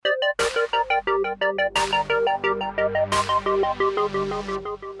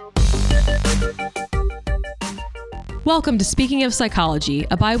Welcome to Speaking of Psychology,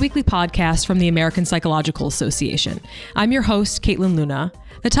 a bi-weekly podcast from the American Psychological Association. I'm your host, Caitlin Luna.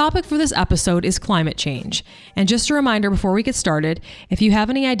 The topic for this episode is climate change. And just a reminder before we get started, if you have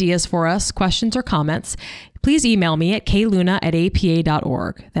any ideas for us, questions, or comments, please email me at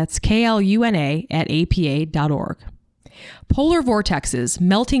kluna@apa.org. That's KLUNA@apa.org. Polar vortexes,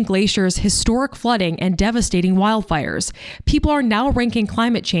 melting glaciers, historic flooding, and devastating wildfires. People are now ranking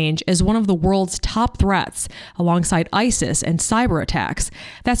climate change as one of the world's top threats, alongside ISIS and cyber attacks.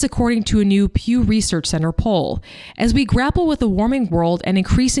 That's according to a new Pew Research Center poll. As we grapple with a warming world and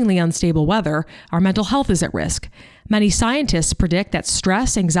increasingly unstable weather, our mental health is at risk. Many scientists predict that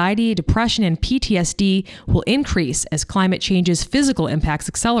stress, anxiety, depression, and PTSD will increase as climate change's physical impacts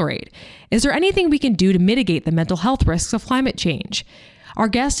accelerate. Is there anything we can do to mitigate the mental health risks of climate change? Our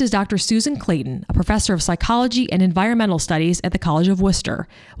guest is Dr. Susan Clayton, a professor of psychology and environmental studies at the College of Worcester.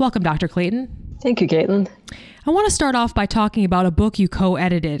 Welcome, Dr. Clayton. Thank you, Caitlin. I want to start off by talking about a book you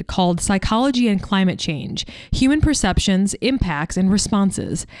co-edited called Psychology and Climate Change: Human Perceptions, Impacts, and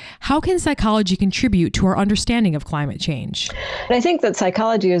Responses. How can psychology contribute to our understanding of climate change? I think that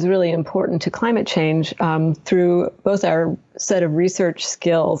psychology is really important to climate change through both our set of research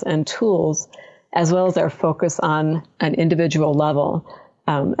skills and tools, as well as our focus on an individual level.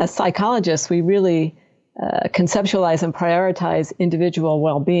 As psychologists, we really conceptualize and prioritize individual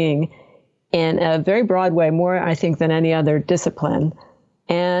well-being in a very broad way, more, I think, than any other discipline.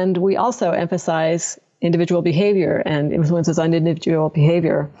 And we also emphasize individual behavior and influences on individual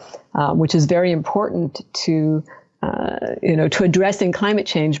behavior, which is very important to addressing climate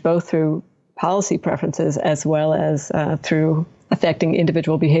change, both through policy preferences as well as through affecting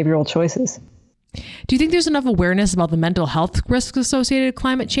individual behavioral choices. Do you think there's enough awareness about the mental health risks associated with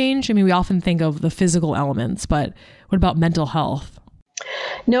climate change? I mean, we often think of the physical elements, but what about mental health?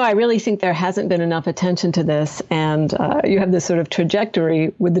 No, I really think there hasn't been enough attention to this. And you have this sort of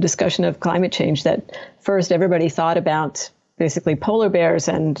trajectory with the discussion of climate change that first everybody thought about basically polar bears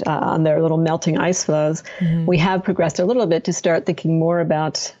and on their little melting ice flows. Mm-hmm. We have progressed a little bit to start thinking more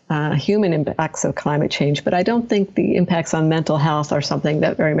about human impacts of climate change. But I don't think the impacts on mental health are something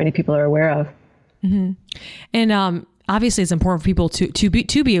that very many people are aware of. Mm-hmm. And obviously it's important for people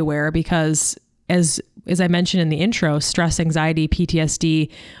to be aware because as I mentioned in the intro, stress, anxiety, PTSD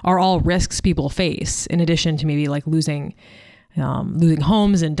are all risks people face, in addition to maybe like losing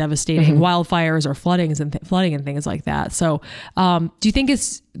homes and devastating mm-hmm. wildfires or flooding and things like that. So do you think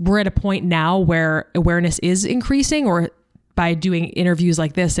we're at a point now where awareness is increasing, or by doing interviews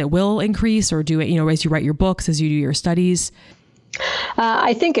like this, it will increase, or do it, as you write your books, as you do your studies?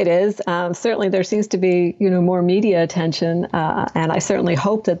 I think it is. Certainly there seems to be, more media attention, and I certainly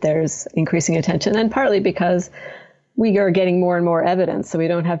hope that there's increasing attention, and partly because we are getting more and more evidence, so we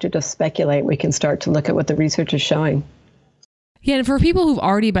don't have to just speculate. We can start to look at what the research is showing. Yeah, and for people who've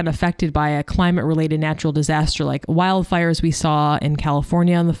already been affected by a climate-related natural disaster like wildfires we saw in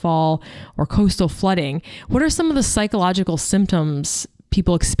California in the fall, or coastal flooding, what are some of the psychological symptoms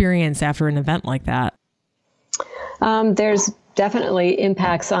people experience after an event like that? There's definitely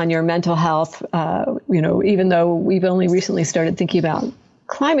impacts on your mental health. Even though we've only recently started thinking about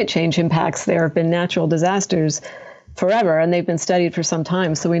climate change impacts, there have been natural disasters forever, and they've been studied for some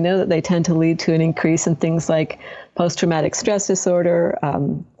time. So we know that they tend to lead to an increase in things like post-traumatic stress disorder,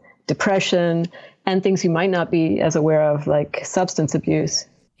 depression, and things you might not be as aware of, like substance abuse.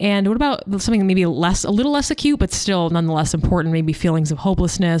 And what about something maybe a little less acute, but still nonetheless important, maybe feelings of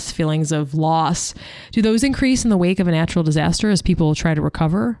hopelessness, feelings of loss? Do those increase in the wake of a natural disaster as people try to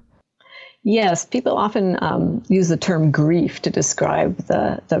recover? Yes, people often use the term grief to describe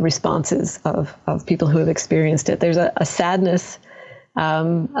the responses of people who have experienced it. There's a sadness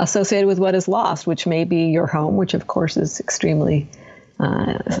associated with what is lost, which may be your home, which of course is extremely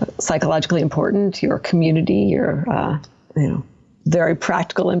psychologically important, your community, your, very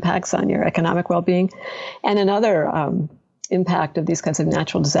practical impacts on your economic well-being. And another impact of these kinds of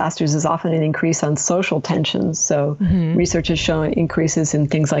natural disasters is often an increase on social tensions. So mm-hmm. research has shown increases in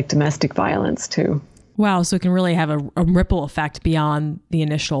things like domestic violence too. Wow. So it can really have a ripple effect beyond the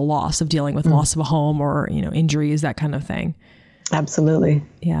initial loss of dealing with loss of a home or, injuries, that kind of thing. Absolutely.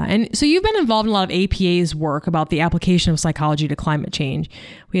 Yeah. And so you've been involved in a lot of APA's work about the application of psychology to climate change.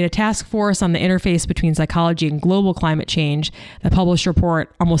 We had a task force on the interface between psychology and global climate change that published a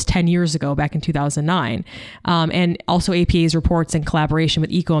report almost 10 years ago, back in 2009. And also APA's reports in collaboration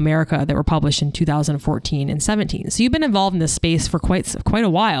with Eco America that were published in 2014 and 17. So you've been involved in this space for quite a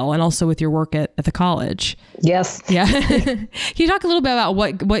while, and also with your work at the college. Yes. Yeah. Can you talk a little bit about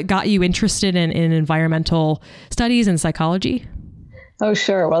what got you interested in environmental studies and psychology? Oh,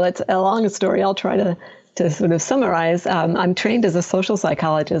 sure. Well, it's a long story. I'll try to to sort of summarize, I'm trained as a social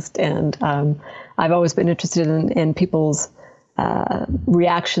psychologist, and I've always been interested in people's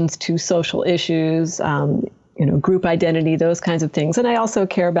reactions to social issues, group identity, those kinds of things. And I also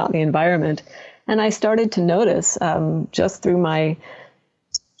care about the environment. And I started to notice just through my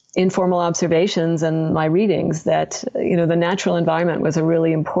informal observations and my readings that, the natural environment was a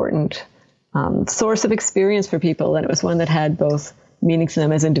really important source of experience for people. And it was one that had both meaning to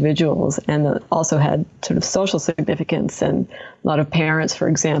them as individuals and that also had sort of social significance. And a lot of parents, for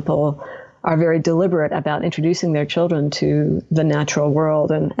example, are very deliberate about introducing their children to the natural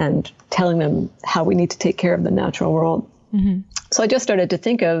world and telling them how we need to take care of the natural world. Mm-hmm. So I just started to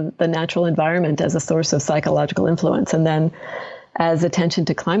think of the natural environment as a source of psychological influence. And then as attention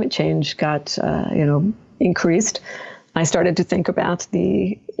to climate change got, increased, I started to think about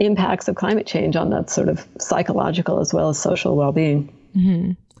the impacts of climate change on that sort of psychological as well as social well-being.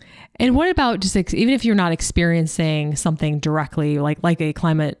 Mm-hmm. And what about just even if you're not experiencing something directly like a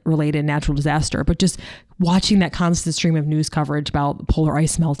climate-related natural disaster, but just watching that constant stream of news coverage about polar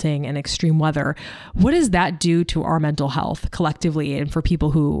ice melting and extreme weather, what does that do to our mental health collectively and for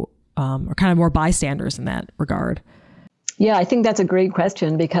people who are kind of more bystanders in that regard? Yeah, I think that's a great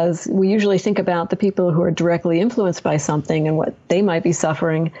question, because we usually think about the people who are directly influenced by something and what they might be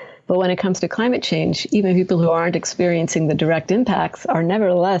suffering. But when it comes to climate change, even people who aren't experiencing the direct impacts are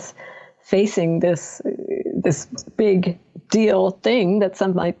nevertheless facing this big deal thing that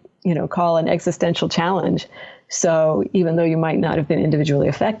some might, call an existential challenge. So even though you might not have been individually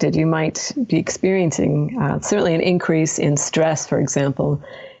affected, you might be experiencing certainly an increase in stress, for example.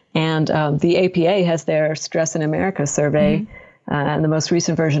 And the APA has their Stress in America survey. Mm-hmm. And the most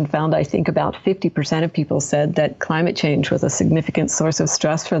recent version found, I think, about 50% of people said that climate change was a significant source of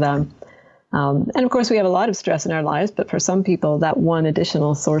stress for them. And of course, we have a lot of stress in our lives, but for some people, that one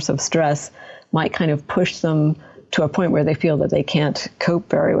additional source of stress might kind of push them to a point where they feel that they can't cope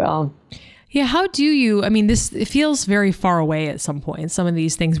very well. Yeah. How do you, it feels very far away at some point. Some of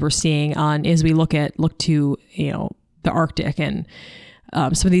these things we're seeing as we look to, the Arctic and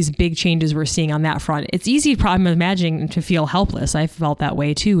some of these big changes we're seeing on that front. It's easy, I'm imagining, to feel helpless. I felt that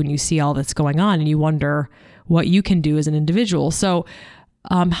way too when you see all that's going on and you wonder what you can do as an individual. So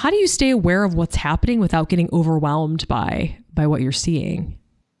how do you stay aware of what's happening without getting overwhelmed by what you're seeing?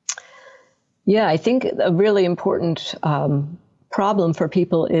 Yeah, I think a really important problem for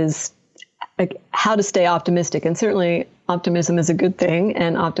people is how to stay optimistic. And certainly optimism is a good thing,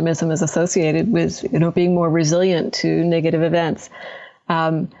 and optimism is associated with, being more resilient to negative events.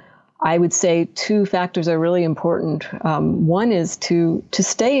 I would say two factors are really important. One is to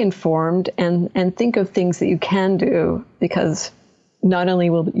stay informed and think of things that you can do, because not only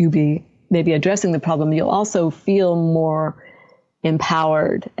will you be maybe addressing the problem, you'll also feel more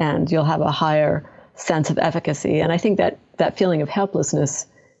empowered and you'll have a higher sense of efficacy. And I think that feeling of helplessness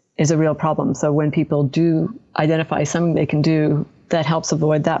is a real problem. So when people do identify something they can do, that helps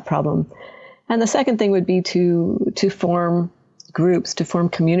avoid that problem. And the second thing would be to form groups, to form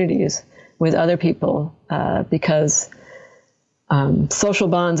communities with other people, because social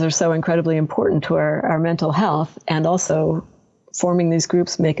bonds are so incredibly important to our mental health. And also forming these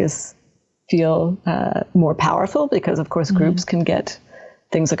groups make us feel more powerful, because of course mm-hmm. groups can get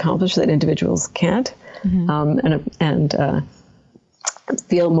things accomplished that individuals can't, mm-hmm. and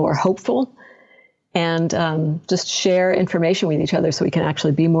feel more hopeful, and just share information with each other so we can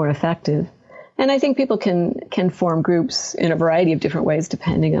actually be more effective. And I think people can form groups in a variety of different ways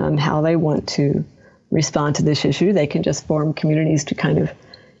depending on how they want to respond to this issue. They can just form communities to kind of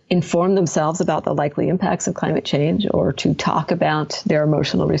inform themselves about the likely impacts of climate change, or to talk about their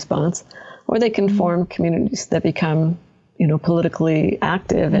emotional response. Or they can form communities that become, politically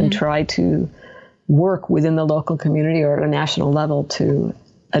active and try to work within the local community or at a national level to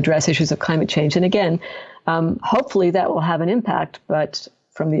address issues of climate change. And again, hopefully that will have an impact, but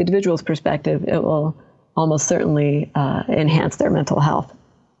from the individual's perspective, it will almost certainly enhance their mental health.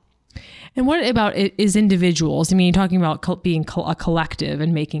 And what about it is individuals? You're talking about being a collective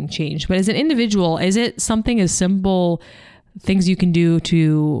and making change, but as an individual, is it something as simple, things you can do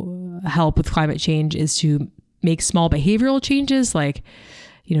to help with climate change is to make small behavioral changes, like,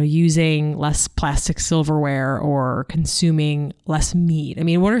 using less plastic silverware or consuming less meat?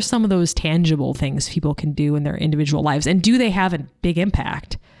 What are some of those tangible things people can do in their individual lives? And do they have a big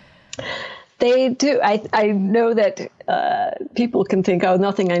impact? They do. I know that people can think,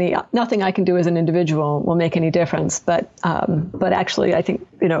 nothing I can do as an individual will make any difference. But actually, I think,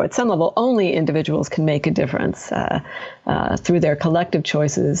 at some level, only individuals can make a difference through their collective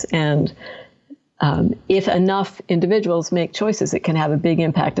choices. And if enough individuals make choices, it can have a big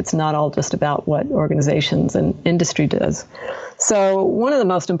impact. It's not all just about what organizations and industry does. So one of the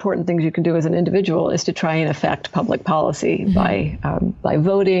most important things you can do as an individual is to try and affect public policy by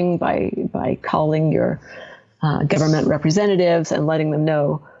voting, by calling your government representatives and letting them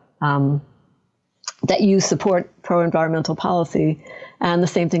know that you support pro-environmental policy. And the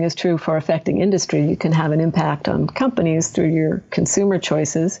same thing is true for affecting industry. You can have an impact on companies through your consumer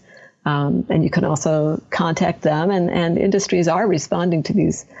choices. And you can also contact them, and industries are responding to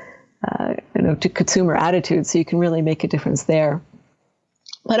these, to consumer attitudes, so you can really make a difference there.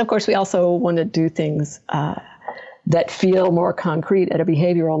 But of course, we also want to do things that feel more concrete at a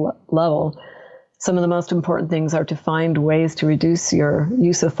behavioral level. Some of the most important things are to find ways to reduce your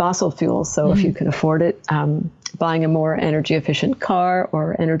use of fossil fuels. So if you can afford it, buying a more energy efficient car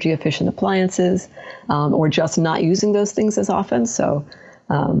or energy efficient appliances, or just not using those things as often. So,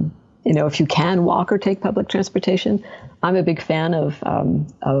 if you can walk or take public transportation. I'm a big fan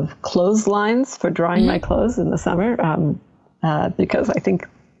of clotheslines for drying my clothes in the summer, because I think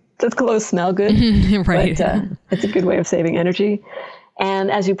the clothes smell good. Right. But, it's a good way of saving energy.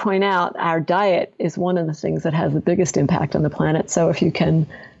 And as you point out, our diet is one of the things that has the biggest impact on the planet. So if you can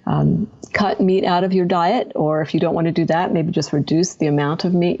cut meat out of your diet, or if you don't want to do that, maybe just reduce the amount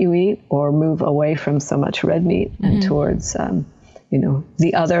of meat you eat, or move away from so much red meat and towards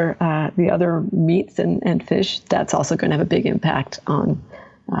the other meats and fish, that's also going to have a big impact on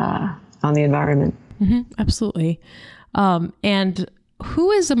the environment. Absolutely. And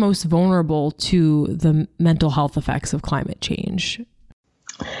who is the most vulnerable to the mental health effects of climate change?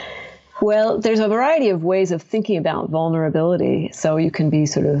 Well, there's a variety of ways of thinking about vulnerability. So you can be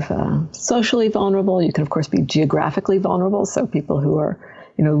sort of socially vulnerable. You can, of course, be geographically vulnerable. So people who are,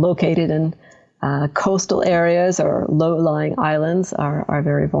 located in coastal areas or low-lying islands are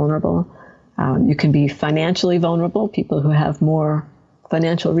very vulnerable. You can be financially vulnerable. People who have more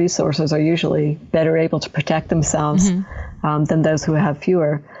financial resources are usually better able to protect themselves than those who have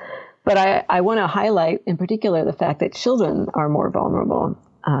fewer. But I want to highlight in particular the fact that children are more vulnerable.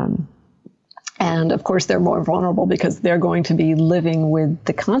 And of course, they're more vulnerable because they're going to be living with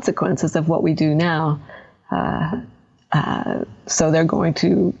the consequences of what we do now. So they're going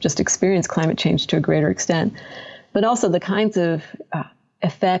to just experience climate change to a greater extent. But also the kinds of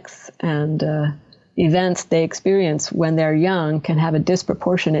effects and events they experience when they're young can have a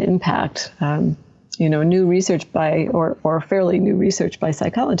disproportionate impact. New research or fairly new research by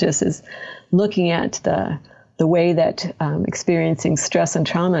psychologists is looking at the way that experiencing stress and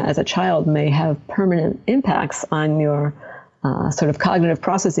trauma as a child may have permanent impacts on your sort of cognitive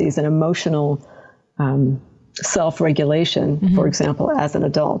processes and emotional self-regulation, for example, as an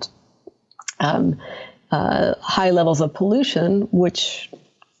adult. High levels of pollution, which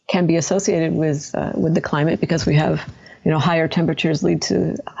can be associated with the climate because we have, higher temperatures lead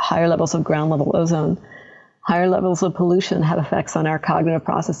to higher levels of ground level ozone. Higher levels of pollution have effects on our cognitive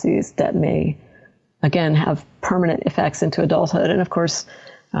processes that may, again, have permanent effects into adulthood. And of course,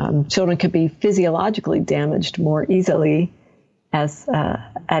 children could be physiologically damaged more easily as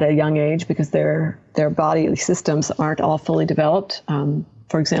at a young age because their body systems aren't all fully developed.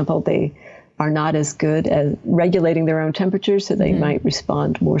 For example, they are not as good at regulating their own temperatures, so they might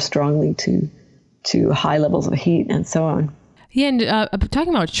respond more strongly to high levels of heat and so on. Yeah, and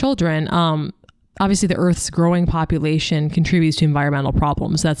talking about children, obviously the Earth's growing population contributes to environmental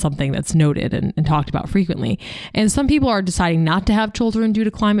problems. That's something that's noted and talked about frequently. And some people are deciding not to have children due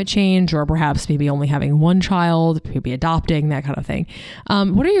to climate change, or perhaps maybe only having one child, maybe adopting, that kind of thing.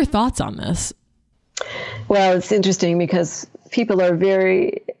 What are your thoughts on this? Well, it's interesting because people are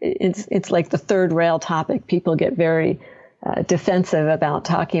it's like the third rail topic. People get very defensive about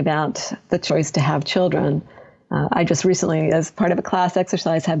talking about the choice to have children. I just recently, as part of a class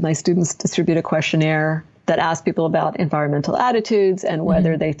exercise, had my students distribute a questionnaire that asked people about environmental attitudes and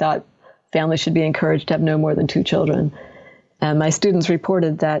whether they thought families should be encouraged to have no more than 2 children. And my students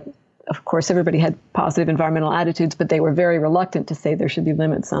reported that, of course, everybody had positive environmental attitudes, but they were very reluctant to say there should be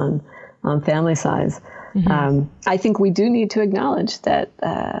limits on family size. I think we do need to acknowledge that,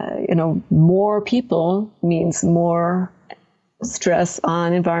 more people means more stress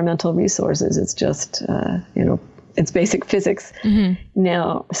on environmental resources. It's just, it's basic physics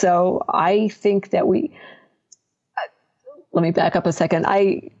now. So I think that let me back up a second.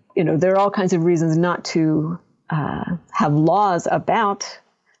 There are all kinds of reasons not to have laws about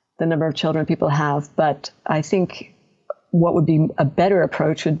the number of children people have, but I think what would be a better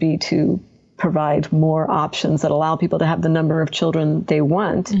approach would be to provide more options that allow people to have the number of children they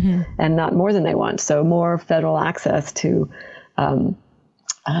want and not more than they want. So more federal access to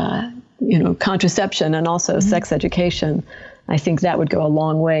contraception and also sex education, I think that would go a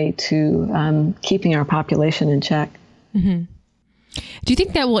long way to keeping our population in check. Mm-hmm. Do you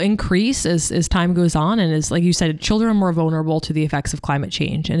think that will increase as time goes on? And as, like you said, children are more vulnerable to the effects of climate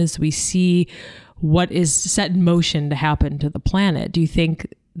change. And as we see what is set in motion to happen to the planet, do you think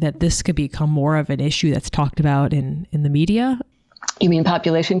that this could become more of an issue that's talked about in the media? You mean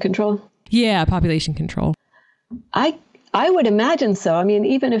population control? Yeah, population control. I would imagine so. I mean,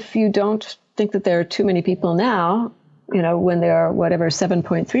 even if you don't think that there are too many people now, when there are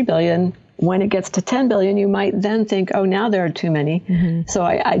 7.3 billion, when it gets to 10 billion, you might then think, oh, now there are too many. Mm-hmm. So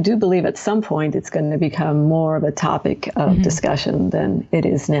I do believe at some point it's going to become more of a topic of discussion than it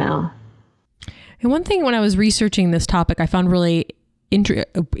is now. And one thing when I was researching this topic, I found really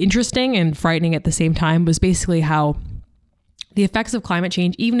interesting and frightening at the same time was basically how the effects of climate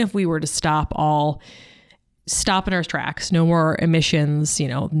change, even if we were to stop in our tracks, no more emissions,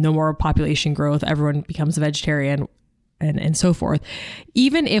 no more population growth, everyone becomes a vegetarian, and so forth.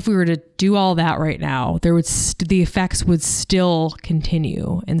 Even if we were to do all that right now, the effects would still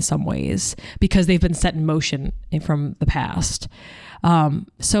continue in some ways because they've been set in motion from the past.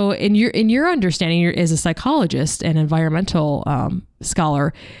 So in your understanding, as a psychologist and environmental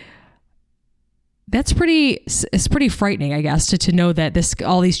scholar, it's pretty frightening, I guess, to know that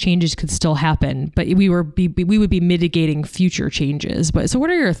all these changes could still happen, but we would be mitigating future changes. But so what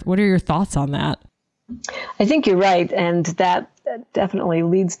are your thoughts on that? I think you're right, and that definitely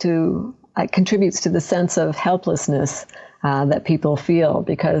contributes to the sense of helplessness that people feel,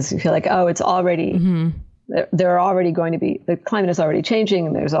 because you feel like, oh, it's already the climate is already changing,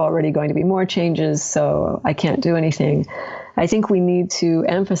 and there's already going to be more changes, so I can't do anything. I think we need to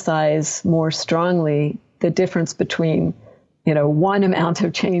emphasize more strongly the difference between, one amount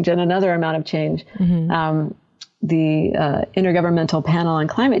of change and another amount of change. Mm-hmm. The Intergovernmental Panel on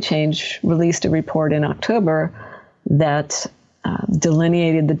Climate Change released a report in October that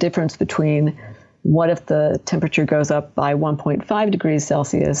delineated the difference between what if the temperature goes up by 1.5 degrees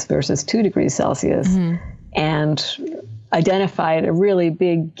Celsius versus 2 degrees Celsius, and identified a really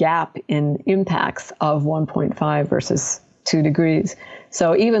big gap in impacts of 1.5 versus 2 degrees.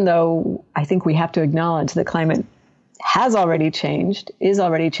 So even though I think we have to acknowledge that climate has already changed, is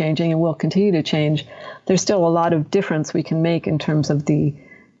already changing, and will continue to change, there's still a lot of difference we can make in terms of the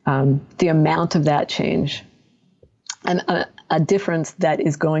amount of that change, and a difference that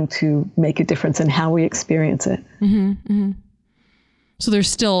is going to make a difference in how we experience it. Mm-hmm, mm-hmm. So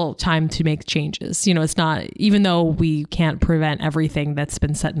there's still time to make changes. It's not, even though we can't prevent everything that's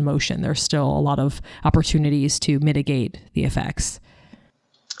been set in motion, there's still a lot of opportunities to mitigate the effects.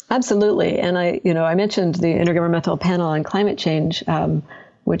 Absolutely. And I mentioned the Intergovernmental Panel on Climate Change,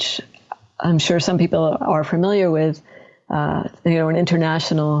 which I'm sure some people are familiar with, an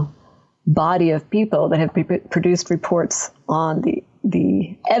international body of people that have produced reports on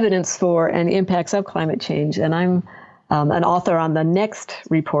the evidence for and impacts of climate change. And I'm an author on the next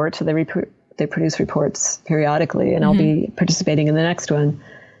report. So they produce reports periodically, and I'll be participating in the next one.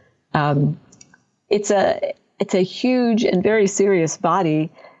 It's a huge and very serious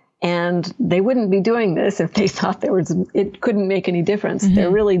body. And they wouldn't be doing this if they thought it couldn't make any difference. Mm-hmm. They're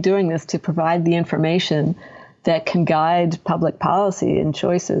really doing this to provide the information that can guide public policy and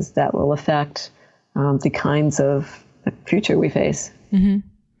choices that will affect the kinds of future we face. Mm-hmm.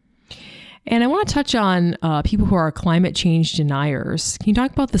 And I want to touch on people who are climate change deniers. Can you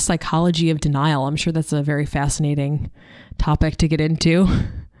talk about the psychology of denial? I'm sure that's a very fascinating topic to get into.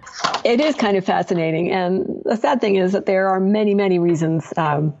 It is kind of fascinating. And the sad thing is that there are many, many reasons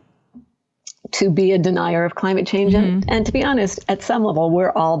to be a denier of climate change. Mm-hmm. And to be honest, at some level,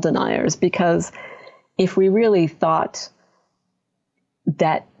 we're all deniers, because if we really thought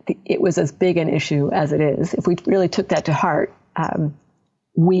that it was as big an issue as it is, if we really took that to heart,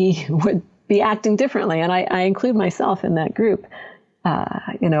 we would be acting differently. And I include myself in that group.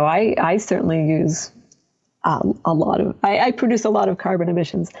 I certainly use I produce a lot of carbon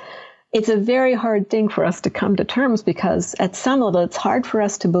emissions. It's a very hard thing for us to come to terms, because at some level, it's hard for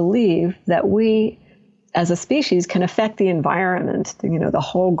us to believe that we, as a species, can affect the environment, the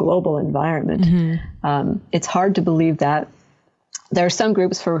whole global environment. Mm-hmm. It's hard to believe that. There are some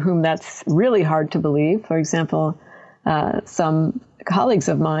groups for whom that's really hard to believe. For example, some colleagues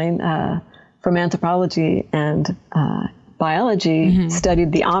of mine from anthropology and biology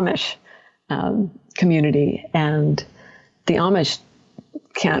studied the Amish community, and the Amish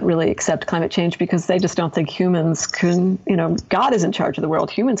can't really accept climate change because they just don't think humans can, God is in charge of the world.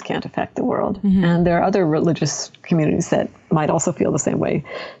 Humans can't affect the world. And there are other religious communities that might also feel the same way.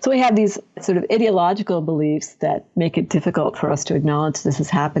 So we have these sort of ideological beliefs that make it difficult for us to acknowledge this is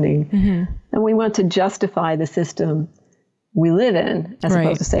happening. And we want to justify the system we live in as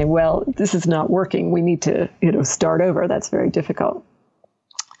opposed to saying, well, this is not working. We need to, start over. That's very difficult.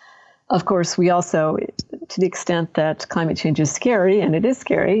 Of course, we also, to the extent that climate change is scary, and it is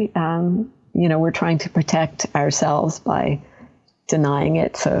scary, we're trying to protect ourselves by denying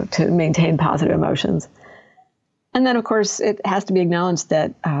it, so to maintain positive emotions. And then, of course, it has to be acknowledged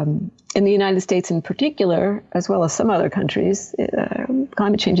that in the United States in particular, as well as some other countries,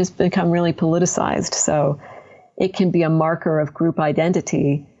 climate change has become really politicized. So it can be a marker of group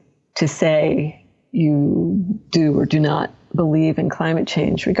identity to say you do or do not believe in climate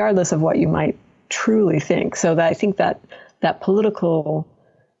change, regardless of what you might truly think. So that I think that political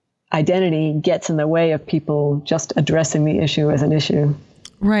identity gets in the way of people just addressing the issue as an issue.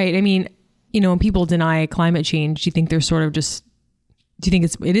 Right. I mean, when people deny climate change, do you think they're sort of just, do you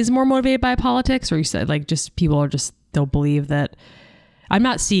think it is more motivated by politics, or you said like just people are just, they'll believe that I'm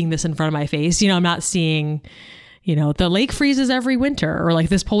not seeing this in front of my face. I'm not seeing, the lake freezes every winter, or like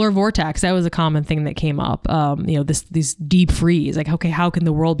this polar vortex. That was a common thing that came up. These deep freeze. Like, okay, how can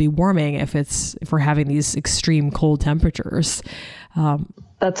the world be warming if we're having these extreme cold temperatures?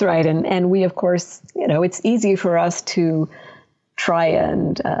 That's right. And we, of course, it's easy for us to try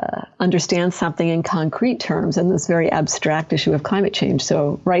and understand something in concrete terms in this very abstract issue of climate change.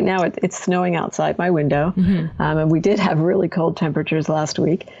 So right now it's snowing outside my window, and we did have really cold temperatures last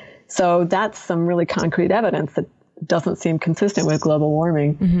week. So that's some really concrete evidence that doesn't seem consistent with global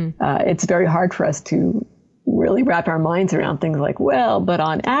warming. It's very hard for us to really wrap our minds around things like, well, but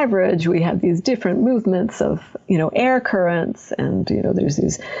on average, we have these different movements of, air currents, and, there's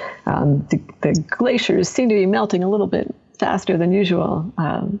these, the glaciers seem to be melting a little bit faster than usual.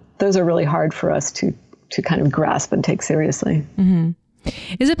 Those are really hard for us to kind of grasp and take seriously.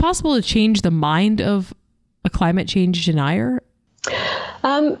 Is it possible to change the mind of a climate change denier?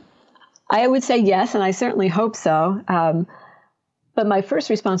 I would say yes, and I certainly hope so. But my first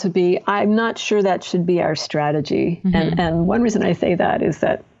response would be, I'm not sure that should be our strategy. And one reason I say that is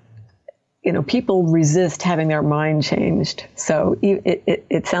that, people resist having their mind changed. So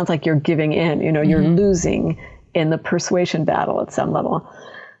it sounds like you're giving in, you're losing in the persuasion battle at some level.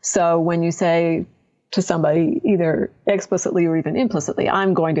 So when you say to somebody, either explicitly or even implicitly,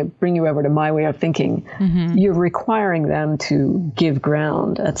 I'm going to bring you over to my way of thinking, you're requiring them to give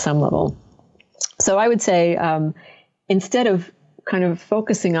ground at some level. So I would say, instead of kind of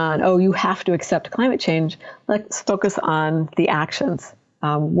focusing on, you have to accept climate change, let's focus on the actions.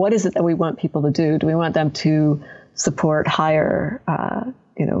 What is it that we want people to do? Do we want them to support higher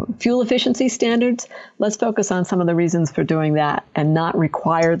fuel efficiency standards? Let's focus on some of the reasons for doing that and not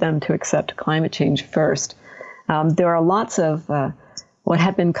require them to accept climate change first. There are lots of what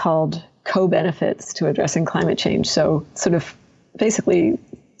have been called co-benefits to addressing climate change. So sort of basically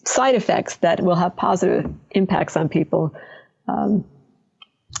side effects that will have positive impacts on people. And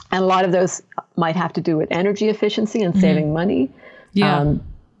a lot of those might have to do with energy efficiency and saving money. Yeah.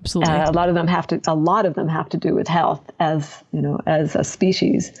 Absolutely. A lot of them have to do with health as a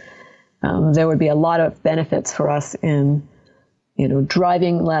species. There would be a lot of benefits for us in,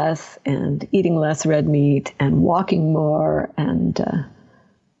 driving less and eating less red meat and walking more and,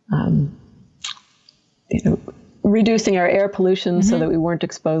 reducing our air pollution so that we weren't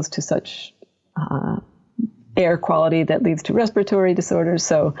exposed to such air quality that leads to respiratory disorders.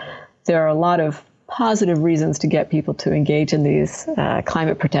 So there are a lot of positive reasons to get people to engage in these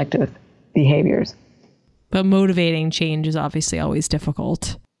climate protective behaviors. But motivating change is obviously always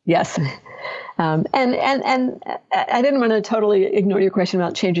difficult. Yes. And I didn't want to totally ignore your question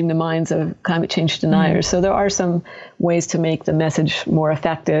about changing the minds of climate change deniers. So there are some ways to make the message more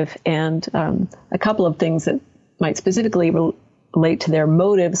effective. And a couple of things that might specifically relate to their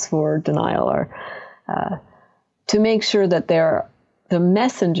motives for denial are to make sure that the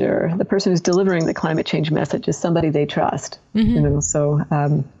messenger, the person who's delivering the climate change message, is somebody they trust.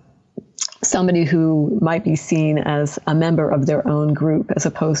 So somebody who might be seen as a member of their own group, as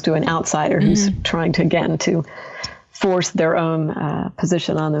opposed to an outsider who's trying to force their own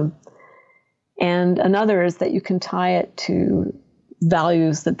position on them. And another is that you can tie it to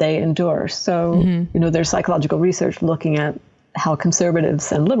values that they endorse. So, there's psychological research looking at how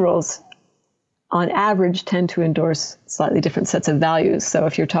conservatives and liberals on average tend to endorse slightly different sets of values. So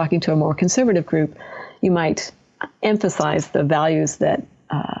if you're talking to a more conservative group, you might emphasize the values that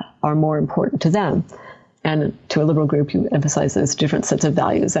are more important to them. and to a liberal group, you emphasize those different sets of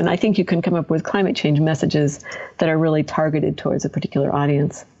values. And I think you can come up with climate change messages that are really targeted towards a particular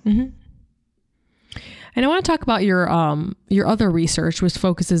audience. Mm-hmm. And I want to talk about your other research, which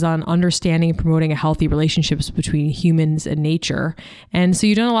focuses on understanding and promoting a healthy relationships between humans and nature. And so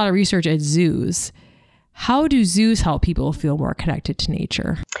you've done a lot of research at zoos. How do zoos help people feel more connected to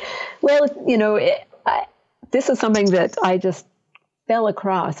nature? Well, this is something that I just fell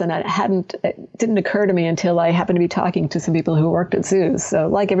across, and it didn't occur to me until I happened to be talking to some people who worked at zoos. So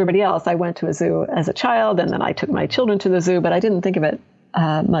like everybody else, I went to a zoo as a child, and then I took my children to the zoo, but I didn't think of it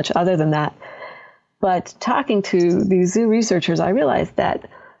much other than that. But talking to these zoo researchers, I realized that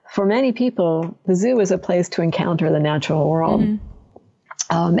for many people, the zoo is a place to encounter the natural world.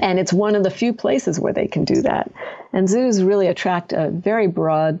 Mm-hmm. And it's one of the few places where they can do that. And zoos really attract a very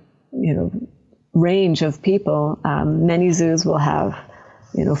broad, range of people. Many zoos will have,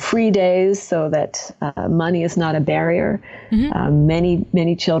 free days so that money is not a barrier. Mm-hmm.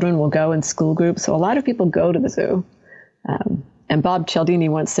 Many children will go in school groups. So a lot of people go to the zoo. And Bob Cialdini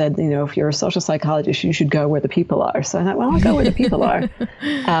once said, if you're a social psychologist, you should go where the people are. So I thought, well, I'll go where the people are.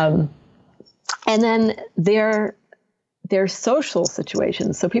 And then their social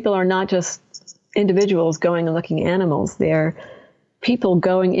situations. So people are not just individuals going and looking at animals. They're people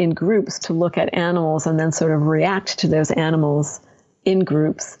going in groups to look at animals and then sort of react to those animals in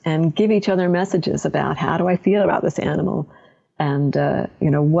groups and give each other messages about how do I feel about this animal, and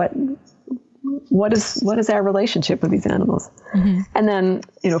what is our relationship with these animals. Mm-hmm. And then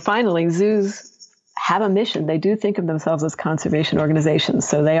finally, zoos have a mission. They do think of themselves as conservation organizations,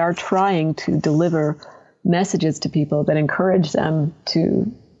 so they are trying to deliver messages to people that encourage them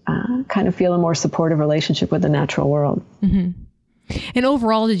to kind of feel a more supportive relationship with the natural world. Mm-hmm. And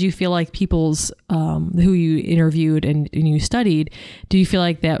overall, did you feel like people's who you interviewed and you studied, do you feel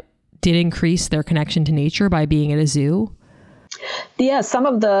like that did increase their connection to nature by being at a zoo? Yeah, some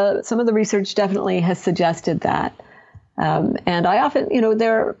of the research definitely has suggested that. And I often,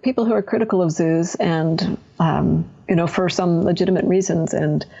 there are people who are critical of zoos and, for some legitimate reasons.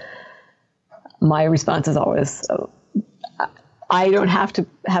 And my response is always, I don't have to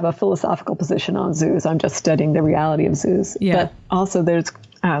have a philosophical position on zoos. I'm just studying the reality of zoos. Yeah. But also there's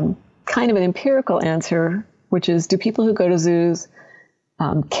kind of an empirical answer, which is, do people who go to zoos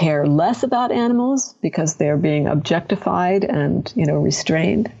care less about animals because they're being objectified and,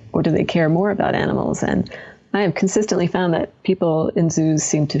 restrained, or do they care more about animals? And I have consistently found that people in zoos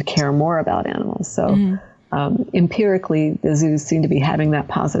seem to care more about animals. So empirically, the zoos seem to be having that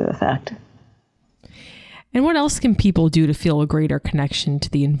positive effect. And what else can people do to feel a greater connection to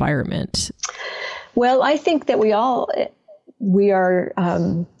the environment? Well, I think that we are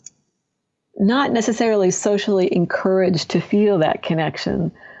not necessarily socially encouraged to feel that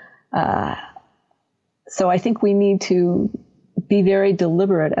connection. So I think we need to be very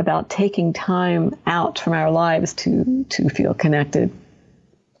deliberate about taking time out from our lives to feel connected.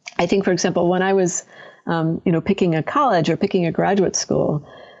 I think, for example, when I was, picking a college or picking a graduate school,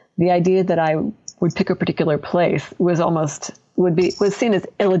 the idea that I would pick a particular place was seen as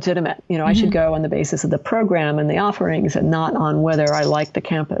illegitimate. I should go on the basis of the program and the offerings and not on whether I like the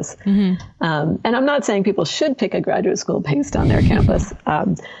campus. Mm-hmm. And I'm not saying people should pick a graduate school based on their campus.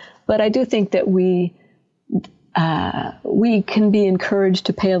 But I do think that we can be encouraged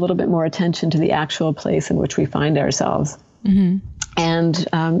to pay a little bit more attention to the actual place in which we find ourselves. Mm-hmm.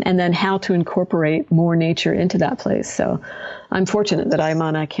 And then how to incorporate more nature into that place. So I'm fortunate that I'm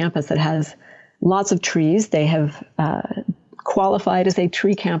on a campus that has lots of trees. They have qualified as a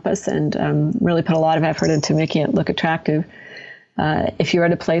tree campus and really put a lot of effort into making it look attractive. If you're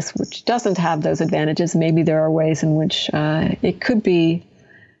at a place which doesn't have those advantages, maybe there are ways in which it could be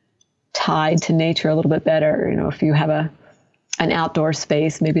tied to nature a little bit better. If you have an outdoor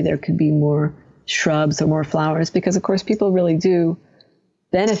space, maybe there could be more shrubs or more flowers, because of course people really do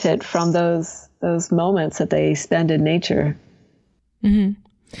benefit from those moments that they spend in nature. Mm-hmm.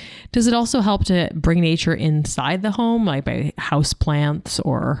 Does it also help to bring nature inside the home, like by house plants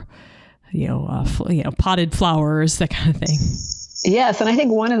or, potted flowers, that kind of thing? Yes. And I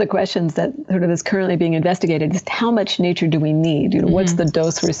think one of the questions that sort of is currently being investigated is how much nature do we need? Mm-hmm. What's the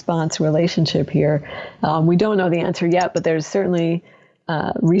dose-response relationship here? We don't know the answer yet, but there's certainly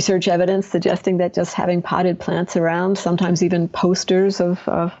research evidence suggesting that just having potted plants around, sometimes even posters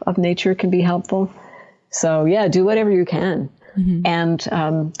of nature, can be helpful. So yeah, do whatever you can. Mm-hmm.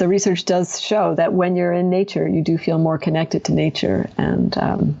 And the research does show that when you're in nature, you do feel more connected to nature.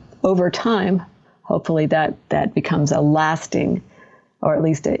 And over time, hopefully that becomes a lasting, or at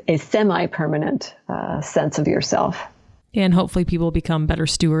least a semi-permanent sense of yourself. And hopefully people become better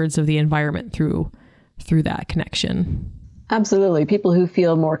stewards of the environment through through that connection. Absolutely. People who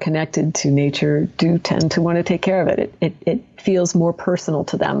feel more connected to nature do tend to want to take care of it. It feels more personal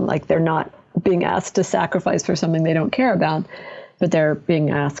to them, like they're not being asked to sacrifice for something they don't care about, but they're being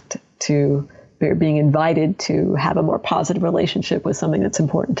invited to have a more positive relationship with something that's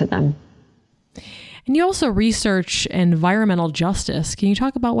important to them. And you also research environmental justice. Can you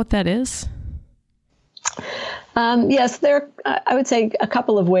talk about what that is? Yes, there are, I would say, a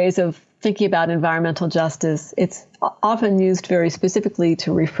couple of ways of thinking about environmental justice. It's often used very specifically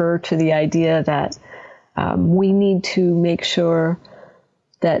to refer to the idea that we need to make sure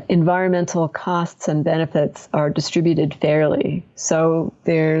that environmental costs and benefits are distributed fairly. So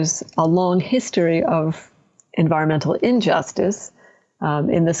there's a long history of environmental injustice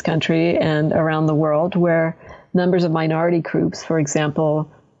in this country and around the world, where members of minority groups, for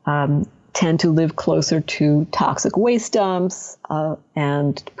example, tend to live closer to toxic waste dumps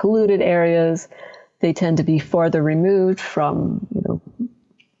and polluted areas. They tend to be farther removed from,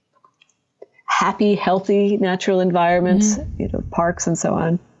 happy, healthy natural environments, parks and so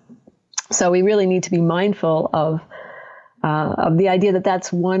on. So we really need to be mindful of the idea that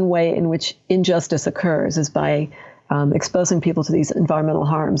that's one way in which injustice occurs, is by exposing people to these environmental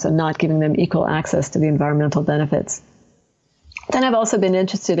harms and not giving them equal access to the environmental benefits. Then I've also been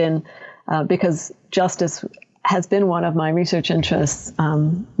interested in, because justice has been one of my research interests,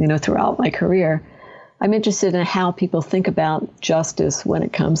 throughout my career. I'm interested in how people think about justice when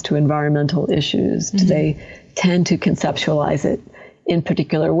it comes to environmental issues. Do they tend to conceptualize it in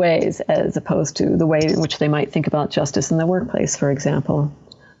particular ways, as opposed to the way in which they might think about justice in the workplace, for example?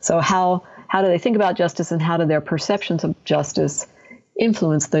 So how do they think about justice, and how do their perceptions of justice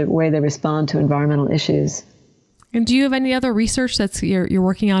influence the way they respond to environmental issues? And do you have any other research that's you're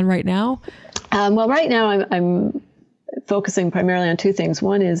working on right now? Well, right now I'm focusing primarily on two things.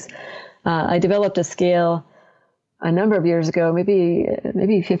 One is I developed a scale a number of years ago,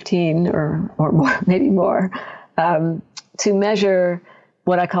 maybe 15 or more, maybe more, to measure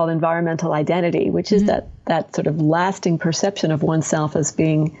what I call environmental identity, which is that sort of lasting perception of oneself as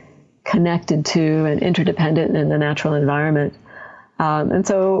being connected to and interdependent in the natural environment. And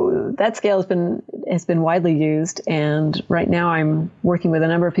so that scale has been widely used, and right now I'm working with a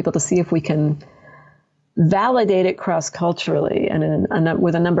number of people to see if we can validate it cross-culturally and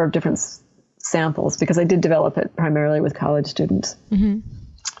with a number of different samples, because I did develop it primarily with college students. And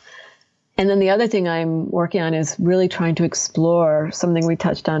then the other thing I'm working on is really trying to explore something we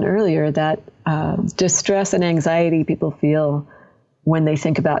touched on earlier, that distress and anxiety people feel when they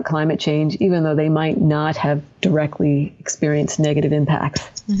think about climate change, even though they might not have directly experienced negative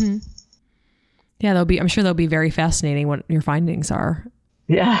impacts. Yeah, I'm sure that'll be very fascinating what your findings are.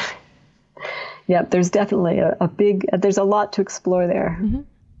 Yeah. Yep. There's definitely there's a lot to explore there. And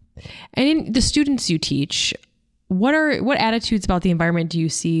in the students you teach, what attitudes about the environment do you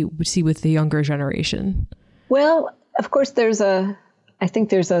see with the younger generation? Well, of course, I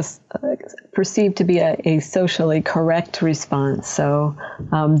think there's a perceived to be a socially correct response. So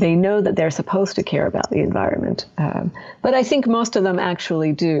they know that they're supposed to care about the environment. But I think most of them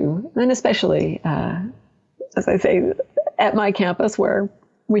actually do. And especially, as I say, at my campus where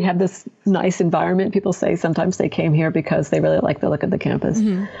we have this nice environment, people say sometimes they came here because they really like the look of the campus.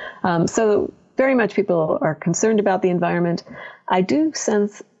 So very much people are concerned about the environment. I do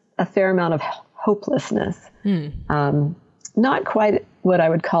sense a fair amount of hopelessness. Not quite what I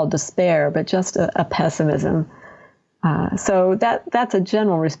would call despair, but just a pessimism. So that's a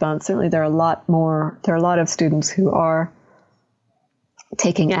general response. Certainly there are a lot of students who are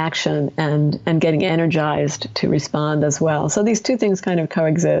taking action and getting energized to respond as well. So these two things kind of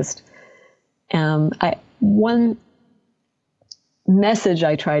coexist. One message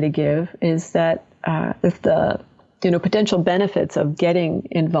I try to give is that if the potential benefits of getting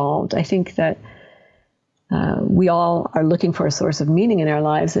involved, I think that we all are looking for a source of meaning in our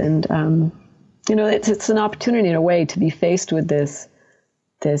lives, and it's an opportunity in a way to be faced with this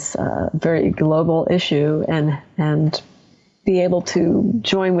very global issue and be able to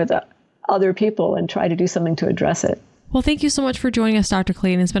join with other people and try to do something to address it. Well, thank you so much for joining us, Dr.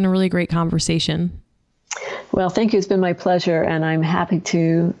 Clayton. It's been a really great conversation. Well, thank you. It's been my pleasure, and I'm happy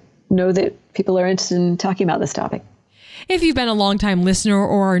to know that people are interested in talking about this topic. If you've been a longtime listener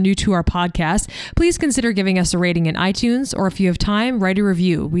or are new to our podcast, please consider giving us a rating in iTunes, or if you have time, write a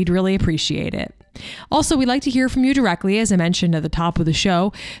review. We'd really appreciate it. Also, we'd like to hear from you directly, as I mentioned at the top of the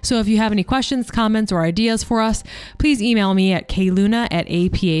show. So if you have any questions, comments, or ideas for us, please email me at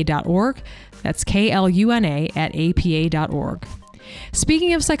kluna@apa.org. That's KLUNA@apa.org.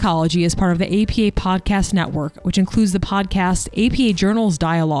 Speaking of Psychology is part of the APA Podcast Network, which includes the podcast APA Journals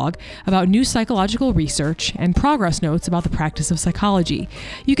Dialogue about new psychological research and progress notes about the practice of psychology.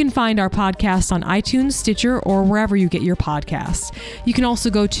 You can find our podcast on iTunes, Stitcher, or wherever you get your podcasts. You can also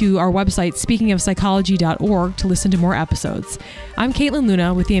go to our website, speakingofpsychology.org, to listen to more episodes. I'm Caitlin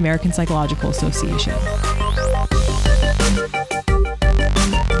Luna with the American Psychological Association.